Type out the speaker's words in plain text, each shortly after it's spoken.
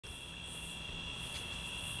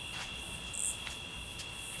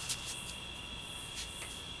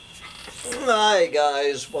Hi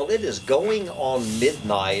guys, well it is going on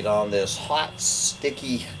midnight on this hot,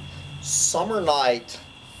 sticky summer night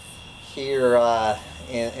here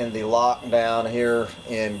in the lockdown here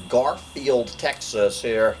in Garfield, Texas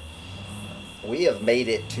here. We have made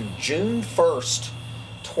it to June 1st,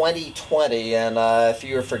 2020, and if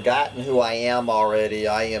you have forgotten who I am already,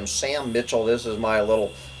 I am Sam Mitchell. This is my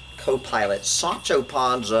little co-pilot, Sancho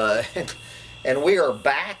Panza, and we are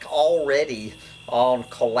back already on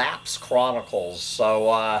Collapse Chronicles.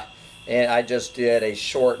 So and I just did a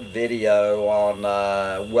short video on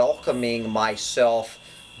welcoming myself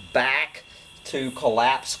back to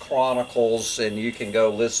Collapse Chronicles, and you can go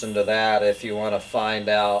listen to that if you want to find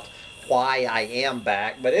out why I am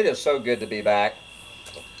back. But it is so good to be back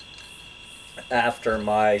after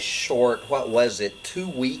my short, what was it,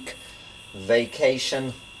 2-week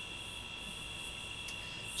vacation.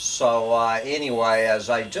 So anyway, as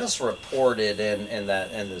I just reported in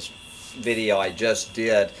this video I just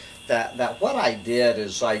did, that what I did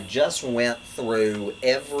is I just went through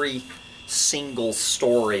every single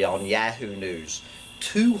story on Yahoo News.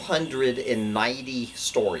 290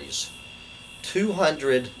 stories.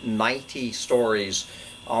 290 stories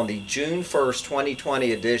on the June 1st,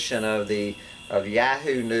 2020 edition of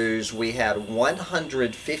Yahoo News. We had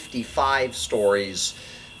 155 stories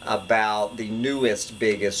about the newest,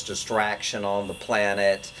 biggest distraction on the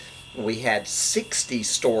planet. We had 60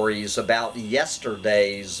 stories about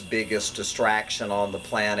yesterday's biggest distraction on the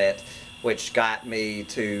planet, which got me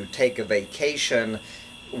to take a vacation.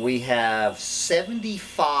 We have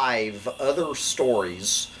 75 other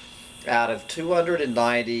stories out of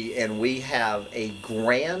 290, and we have a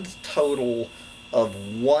grand total of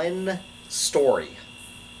 1 story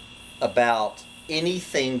about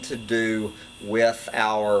anything to do with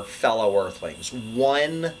our fellow Earthlings.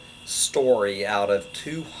 1 story out of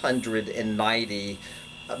 290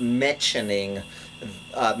 mentioning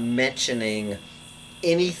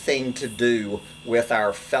anything to do with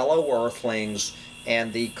our fellow Earthlings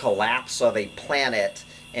and the collapse of a planet.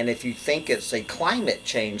 And if you think it's a climate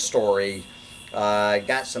change story,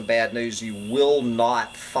 got some bad news. You will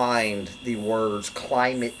not find the words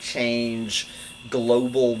climate change,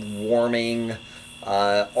 global warming,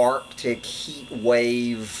 Arctic heat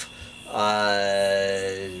wave,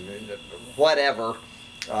 whatever.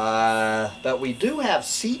 But we do have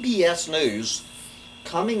CBS News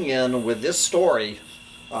coming in with this story.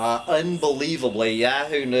 Unbelievably,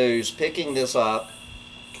 Yahoo News picking this up.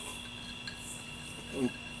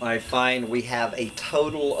 I find we have a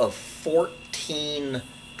total of 14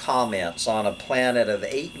 comments on a planet of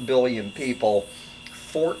 8 billion people.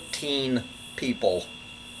 14 people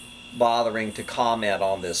bothering to comment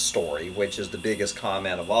on this story, which is the biggest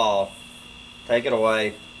comment of all. Take it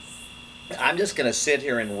away. I'm just going to sit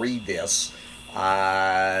here and read this,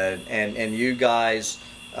 and you guys,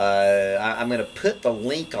 I'm going to put the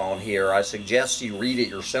link on here. I suggest you read it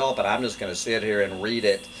yourself, but I'm just going to sit here and read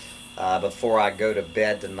it before I go to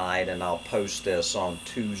bed tonight, and I'll post this on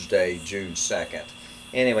Tuesday, June 2nd.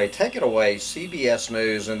 Anyway, take it away, CBS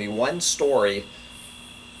News, and the one story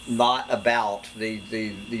not about the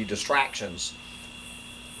distractions.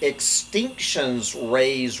 Extinctions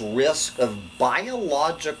raise risk of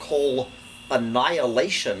biological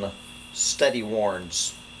annihilation, study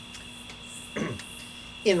warns.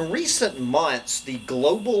 In recent months, the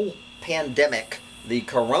global pandemic, the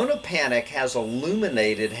corona panic, has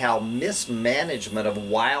illuminated how mismanagement of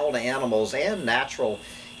wild animals and natural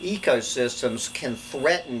ecosystems can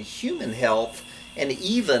threaten human health and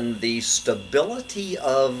even the stability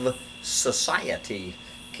of society.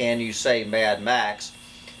 Can you say Mad Max?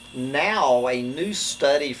 Now, a new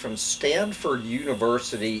study from Stanford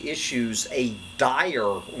University issues a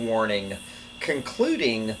dire warning,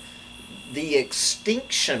 concluding the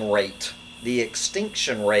extinction rate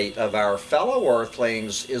of our fellow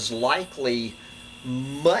Earthlings is likely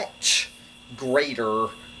much greater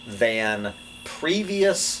than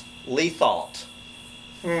previously thought.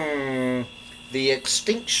 The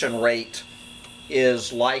extinction rate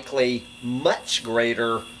is likely much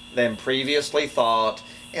greater than previously thought,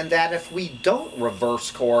 and that if we don't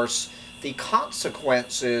reverse course, the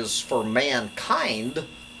consequences for mankind,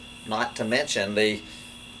 not to mention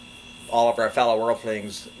all of our fellow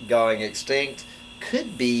Earthlings going extinct,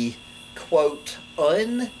 could be, quote,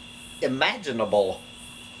 unimaginable.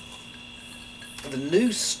 The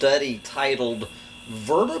new study titled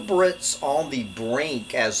Vertebrates on the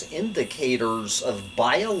Brink as Indicators of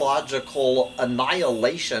Biological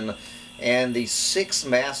Annihilation and the 6th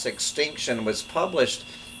Mass Extinction was published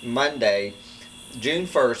Monday, June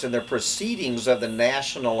 1st, in the Proceedings of the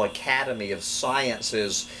National Academy of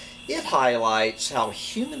Sciences. It highlights how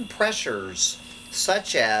human pressures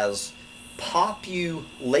such as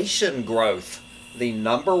population growth, the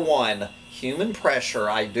number one human pressure,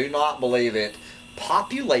 I do not believe it,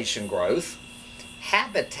 population growth,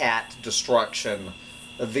 habitat destruction,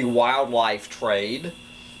 the wildlife trade,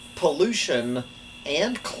 pollution,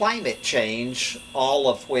 and climate change, all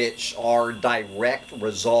of which are direct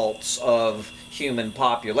results of human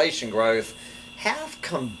population growth, have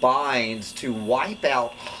combined to wipe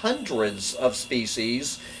out hundreds of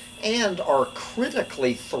species and are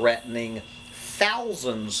critically threatening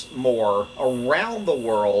thousands more around the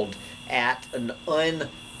world at an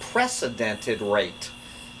unprecedented rate.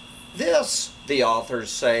 This, the authors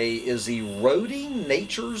say, is eroding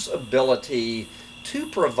nature's ability to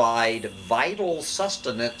provide vital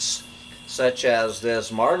sustenance, such as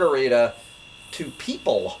this margarita, to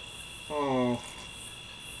people.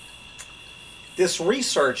 This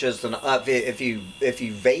research is if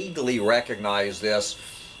you vaguely recognize this,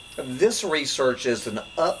 this research is an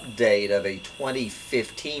update of a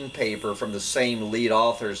 2015 paper from the same lead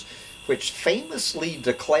authors, which famously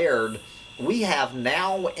declared, "We have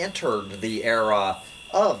now entered the era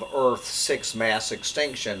of Earth's sixth mass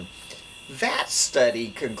extinction." That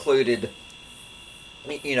study concluded,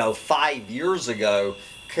 5 years ago,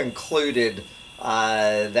 concluded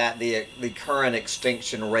that the current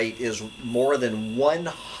extinction rate is more than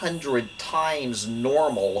 100 times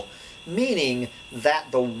normal, meaning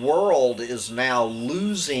that the world is now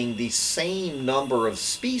losing the same number of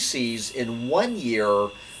species in 1 year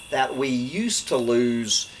that we used to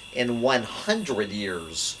lose in 100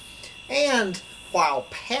 years. And while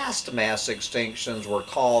past mass extinctions were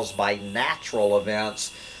caused by natural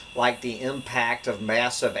events, like the impact of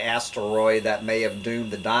massive asteroid that may have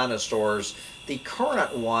doomed the dinosaurs, the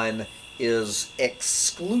current one is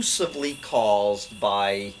exclusively caused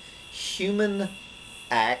by human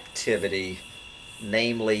activity,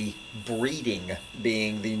 namely breeding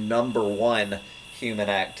being the number one human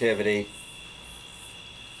activity.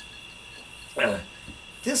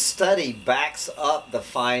 This study backs up the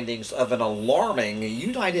findings of an alarming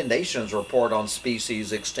United Nations report on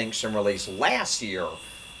species extinction released last year.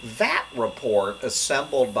 That report,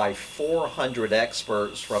 assembled by 400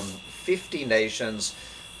 experts from 50 nations,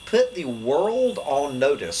 put the world on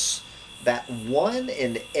notice that 1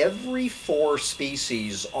 in every 4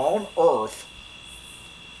 species on Earth,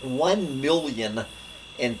 1 million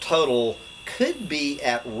in total, could be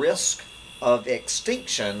at risk of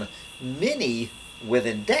extinction, many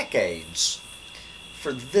within decades.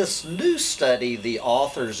 For this new study, the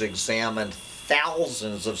authors examined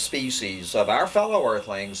thousands of species of our fellow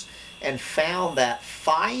Earthlings and found that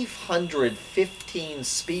 515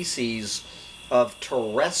 species of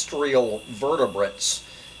terrestrial vertebrates,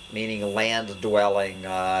 meaning land-dwelling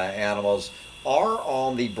animals, are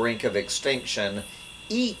on the brink of extinction,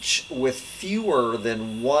 each with fewer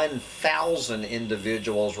than 1,000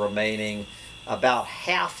 individuals remaining. About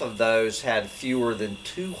half of those had fewer than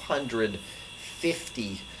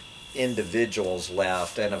 250 individuals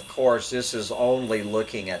left. And of course, this is only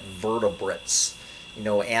looking at vertebrates,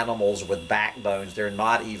 animals with backbones. They're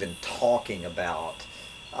not even talking about.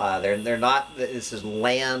 They're not. This is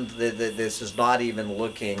land. This is not even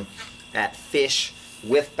looking at fish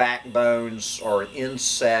with backbones or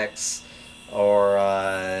insects or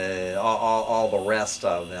all the rest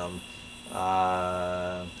of them.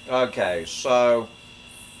 Okay, so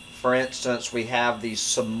for instance, we have the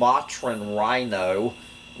Sumatran rhino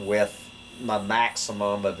with a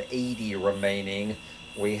maximum of 80 remaining.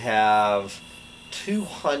 We have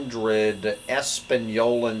 200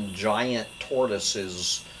 Espanolan giant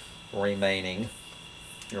tortoises remaining,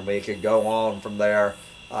 and we could go on from there.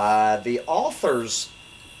 The authors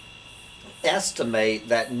estimate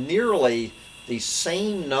that nearly the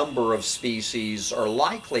same number of species are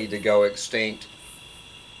likely to go extinct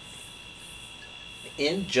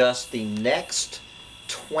in just the next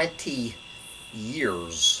 20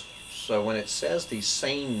 years. So when it says the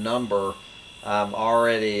same number,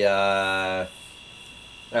 already, are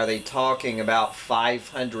they talking about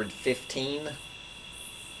 515?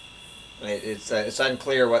 It's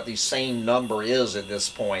unclear what the same number is at this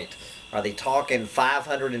point. Are they talking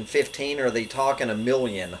 515 or are they talking a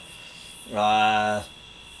million?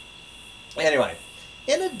 Anyway,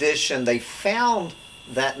 in addition, they found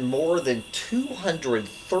that more than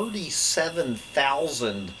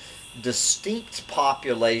 237,000 distinct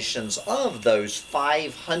populations of those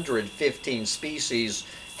 515 species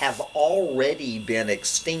have already been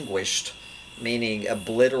extinguished, meaning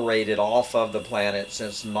obliterated off of the planet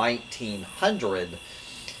since 1900.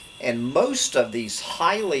 And most of these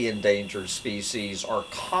highly endangered species are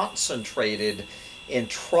concentrated in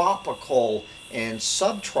tropical and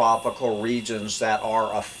subtropical regions that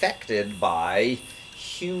are affected by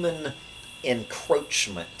human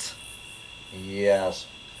encroachment. Yes.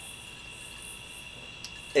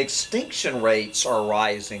 Extinction rates are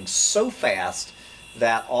rising so fast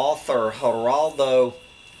that author Geraldo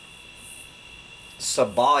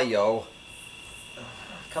Ceballo,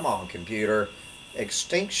 come on computer,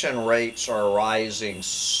 extinction rates are rising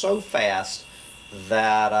so fast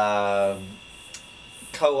that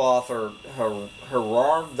co-author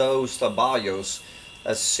Gerardo Ceballos,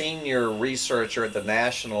 a senior researcher at the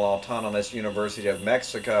National Autonomous University of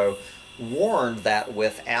Mexico, warned that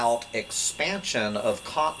without expansion of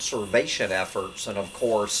conservation efforts, and of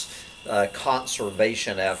course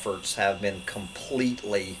conservation efforts have been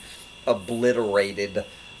completely obliterated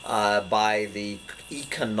by the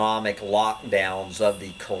economic lockdowns of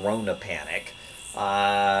the corona panic,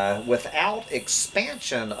 without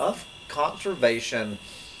expansion of conservation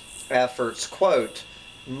efforts, quote,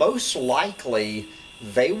 most likely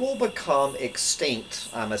they will become extinct.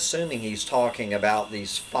 I'm assuming he's talking about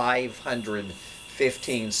these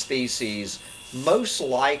 515 species. Most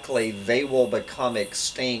likely they will become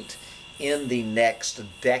extinct in the next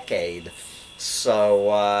decade. So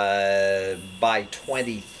by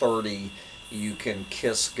 2030 you can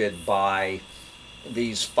kiss goodbye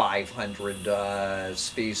these 500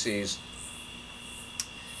 species.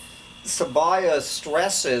 Ceballos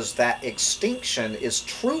stresses that extinction is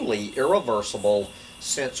truly irreversible,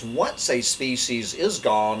 since once a species is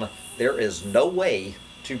gone, there is no way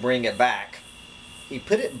to bring it back. He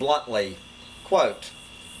put it bluntly, quote,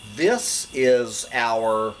 "This is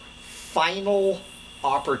our final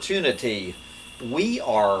opportunity. We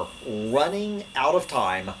are running out of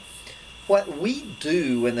time. What we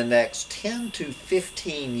do in the next 10 to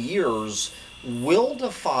 15 years will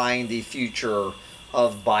define the future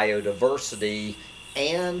of biodiversity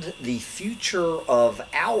and the future of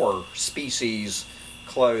our species,"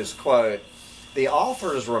 close quote. The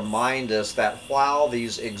authors remind us that while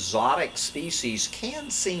these exotic species can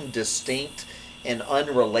seem distinct and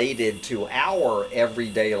unrelated to our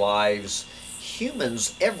everyday lives,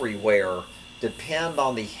 humans everywhere depend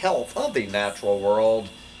on the health of the natural world.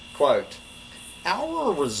 Quote,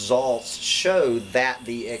 "Our results show that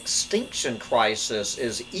the extinction crisis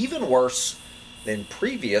is even worse than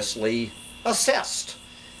previously assessed,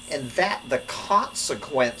 and that the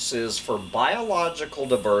consequences for biological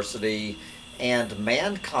diversity and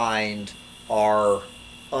mankind are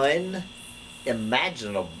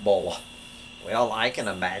unimaginable." Well, I can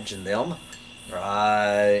imagine them.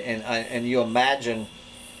 And you imagine,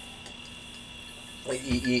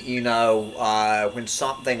 when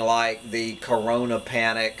something like the corona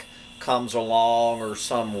panic comes along, or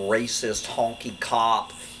some racist honky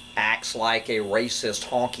cop acts like a racist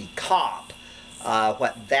honky cop,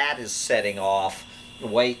 what that is setting off.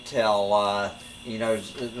 Wait till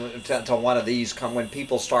till one of these come, when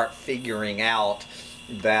people start figuring out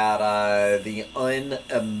that the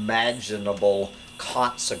unimaginable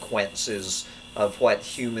consequences of what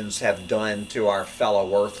humans have done to our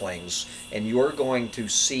fellow earthlings, and you're going to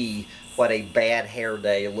see what a bad hair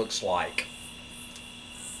day looks like.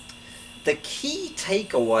 The key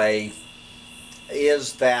takeaway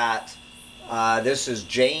is that this is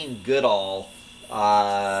Jane Goodall,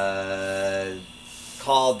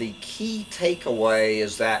 called "The Key Takeaway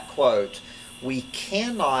is that," quote, "we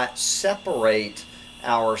cannot separate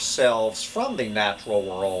ourselves from the natural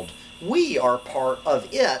world. We are part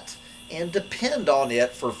of it and depend on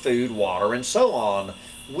it for food, water, and so on.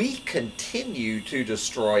 We continue to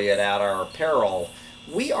destroy it at our peril.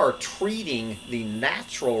 We are treating the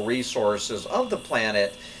natural resources of the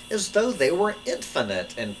planet as though they were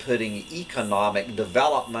infinite, and putting economic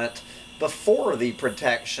development before the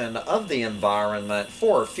protection of the environment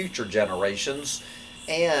for future generations.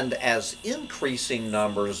 And as increasing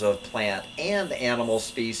numbers of plant and animal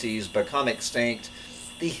species become extinct,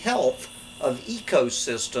 the health of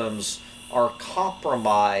ecosystems are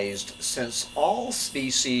compromised, since all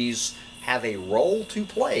species have a role to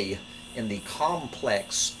play in the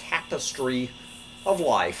complex tapestry of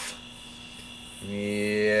life."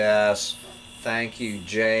 Yes, thank you,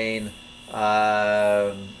 Jane.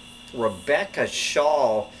 Rebecca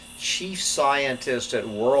Shaw, chief scientist at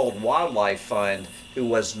World Wildlife Fund, who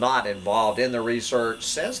was not involved in the research,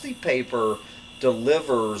 says the paper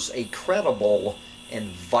delivers a credible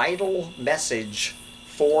and vital message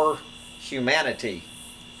for humanity.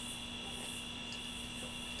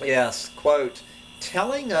 Yes, quote,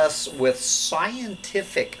 "telling us with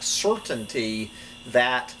scientific certainty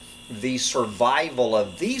that the survival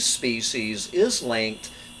of these species is linked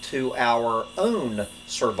to our own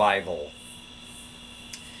survival."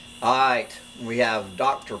 All right, we have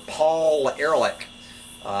Dr. Paul Ehrlich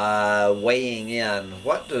weighing in.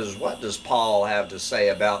 What does Paul have to say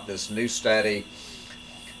about this new study?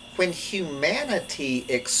 When humanity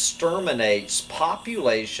exterminates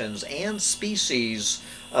populations and species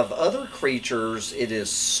of other creatures, it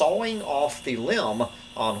is sawing off the limb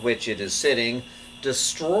on which it is sitting,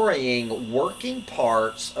 destroying working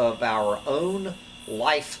parts of our own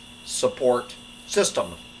life support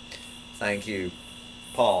system. Thank you,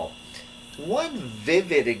 Paul. One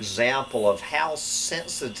vivid example of how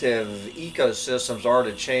sensitive ecosystems are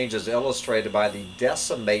to change is illustrated by the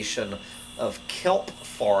decimation of kelp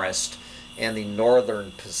forest in the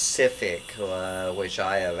northern Pacific, which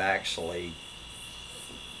I have actually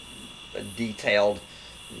detailed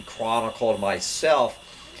and chronicled myself.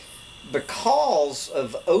 Because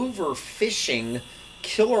of overfishing,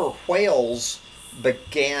 killer whales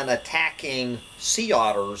began attacking sea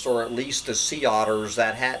otters, or at least the sea otters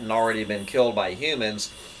that hadn't already been killed by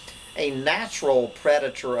humans, a natural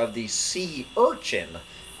predator of the sea urchin.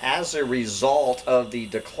 As a result of the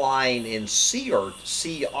decline in sea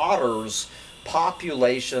otters,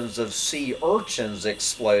 populations of sea urchins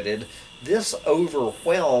exploded. This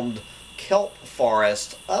overwhelmed kelp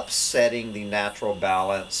forest, upsetting the natural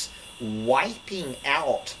balance, wiping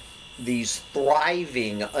out these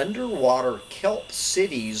thriving underwater kelp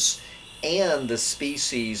cities and the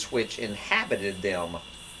species which inhabited them.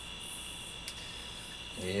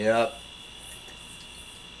 Yep.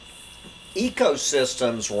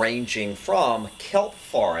 Ecosystems ranging from kelp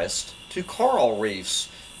forest to coral reefs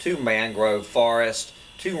to mangrove forest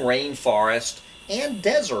to rainforest and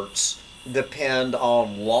deserts depend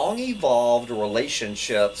on long evolved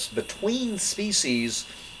relationships between species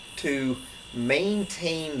to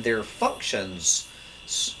maintain their functions.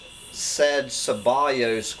 Said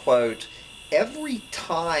Ceballos, quote, "Every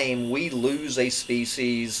time we lose a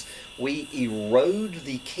species, we erode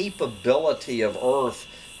the capability of Earth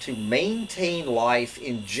to maintain life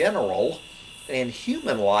in general and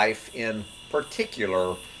human life in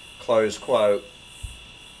particular," close quote.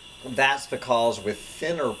 That's because with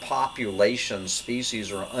thinner populations,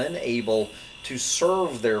 species are unable to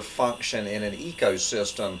serve their function in an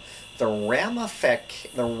ecosystem. The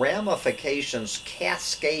ramifications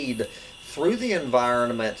cascade through the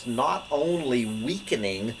environment, not only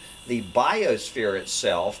weakening the biosphere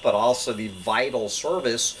itself, but also the vital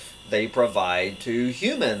service they provide to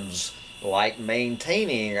humans, like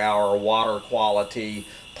maintaining our water quality,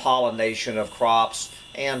 pollination of crops,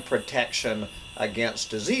 and protection against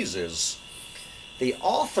diseases. The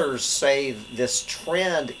authors say this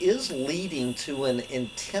trend is leading to an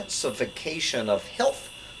intensification of health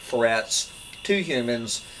threats to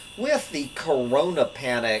humans, with the corona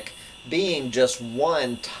panic being just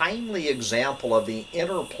one timely example of the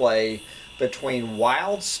interplay between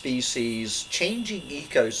wild species, changing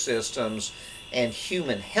ecosystems, and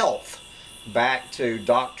human health. Back to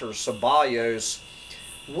Dr. Ceballos,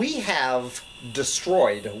 we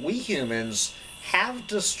humans have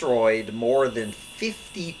destroyed more than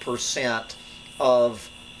 50% of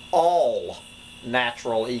all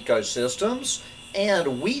natural ecosystems,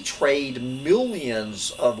 and we trade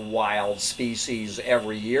millions of wild species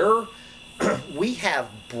every year. We have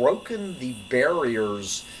broken the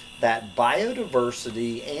barriers that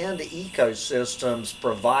biodiversity and ecosystems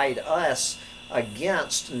provide us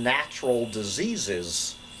against natural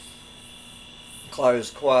diseases.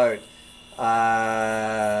 Close quote.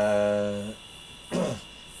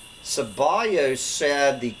 Ceballos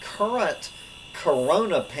said the current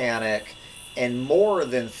corona panic and more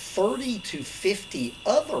than 30 to 50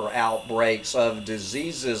 other outbreaks of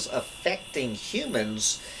diseases affecting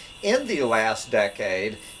humans in the last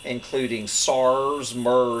decade, including SARS,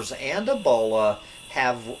 MERS, and Ebola,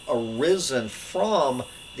 have arisen from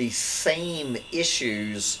the same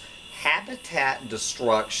issues: habitat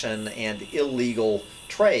destruction and illegal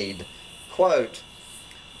trade. Quote,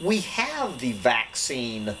 "We have the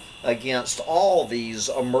vaccine against all these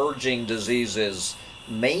emerging diseases,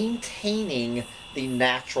 maintaining the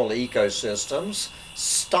natural ecosystems,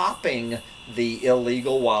 stopping the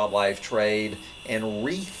illegal wildlife trade, and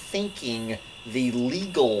rethinking the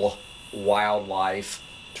legal wildlife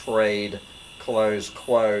trade," close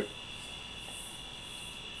quote.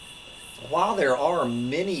 While there are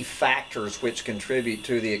many factors which contribute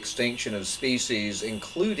to the extinction of species,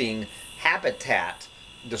 including habitat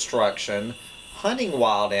destruction, hunting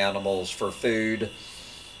wild animals for food,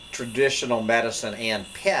 traditional medicine,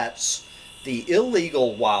 and pets, the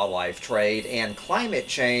illegal wildlife trade, and climate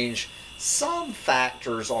change, some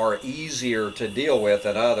factors are easier to deal with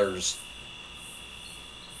than others.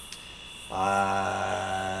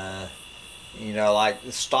 you know, like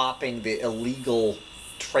stopping the illegal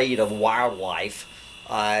trade of wildlife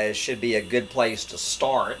should be a good place to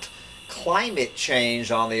start. Climate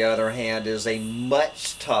change, on the other hand, is a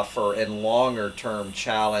much tougher and longer term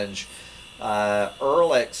challenge.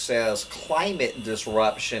 Ehrlich says climate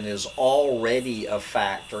disruption is already a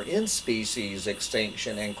factor in species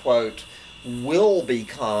extinction and, quote, will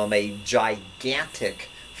become a gigantic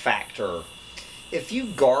factor. If you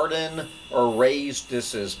garden or raise,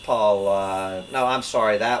 this is Paul, no, I'm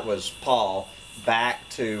sorry, that was Paul. Back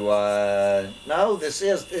to, no, this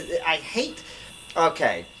is, I hate,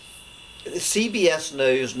 okay. CBS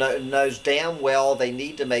News knows damn well they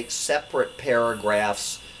need to make separate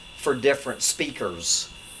paragraphs for different speakers.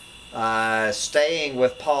 Staying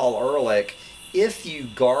with Paul Ehrlich, if you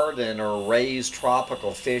garden or raise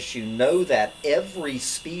tropical fish, you know that every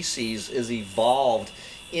species is evolved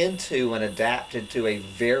into and adapted to a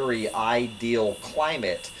very ideal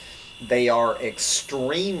climate. They are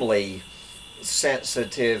extremely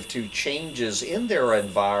sensitive to changes in their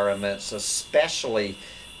environments, especially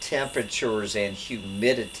temperatures and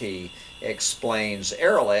humidity, explains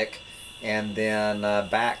Ehrlich. And then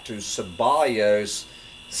back to Ceballos.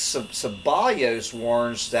 Ceballos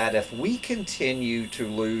warns that if we continue to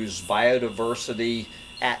lose biodiversity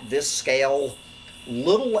at this scale,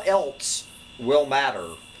 little else will matter.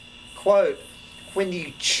 Quote, when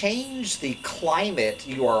you change the climate,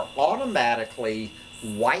 you are automatically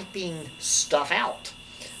wiping stuff out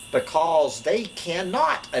because they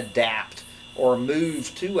cannot adapt or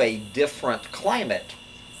move to a different climate.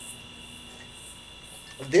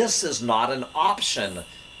 This is not an option.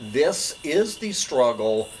 This is the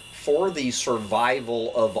struggle for the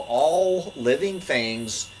survival of all living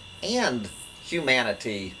things and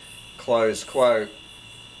humanity, close quote.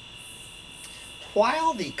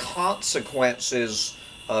 While the consequences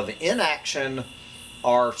of inaction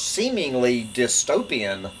are seemingly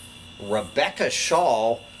dystopian, Rebecca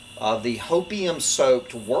Shaw of the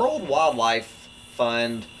Hopium-soaked World Wildlife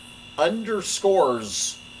Fund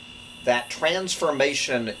underscores that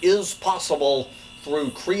transformation is possible through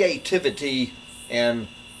creativity and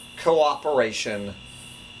cooperation.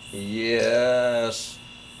 Yes,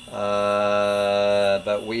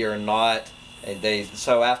 but we are not.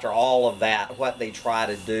 So after all of that, what they try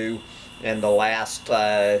to do in the last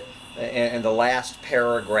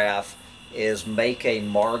paragraph is make a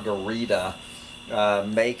margarita.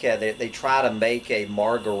 They try to make a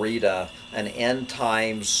margarita, an end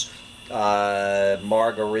times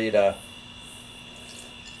margarita,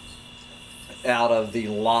 out of the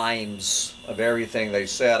limes of everything they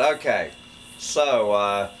said. Okay,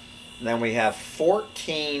 so then we have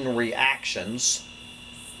 14 reactions,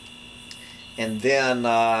 and then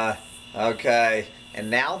okay, and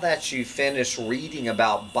now that you finish reading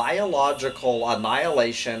about biological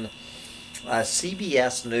annihilation,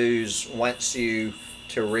 CBS News wants you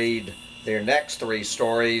to read their next 3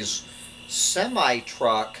 stories.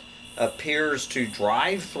 Semi-truck appears to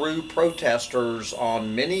drive through protesters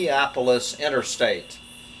on Minneapolis interstate.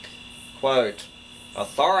 Quote,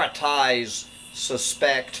 authorities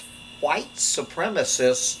suspect white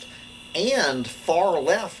supremacists and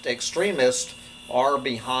far-left extremists are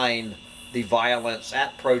behind the violence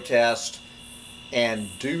at protest.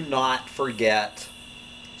 And do not forget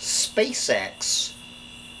SpaceX.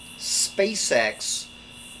 SpaceX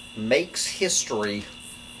makes history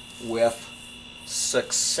with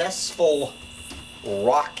successful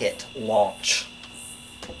rocket launch.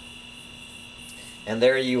 And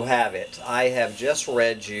there you have it. I have just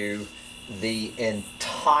read you the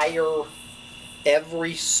entire,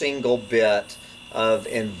 every single bit of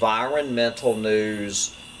environmental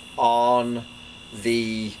news on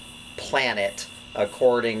the planet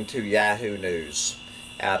according to Yahoo News.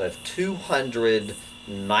 Out of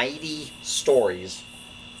 290 stories,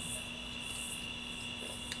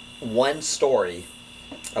 one story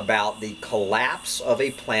about the collapse of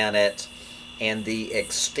a planet and the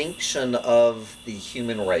extinction of the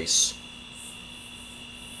human race.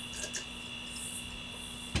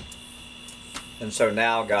 And so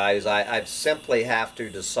now, guys, I simply have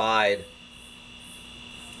to decide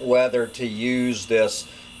whether to use this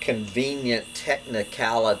convenient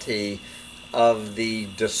technicality of the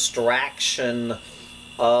distraction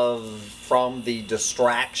from the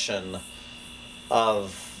distraction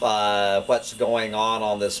of what's going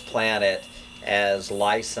on this planet as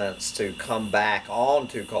license to come back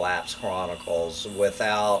onto Collapse Chronicles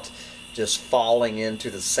without just falling into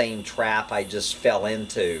the same trap I just fell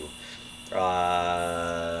into.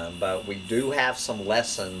 But we do have some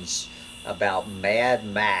lessons about Mad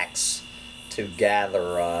Max to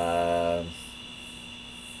gather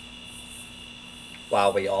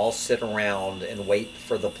while we all sit around and wait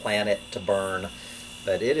for the planet to burn.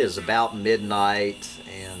 But it is about midnight,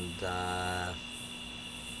 and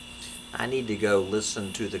I need to go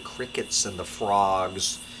listen to the crickets and the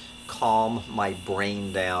frogs, calm my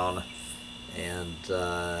brain down, and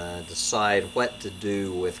decide what to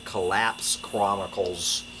do with Collapse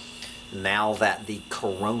Chronicles now that the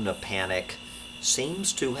corona panic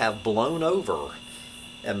seems to have blown over.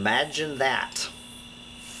 Imagine that.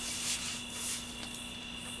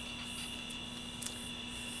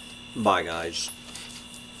 Bye, guys.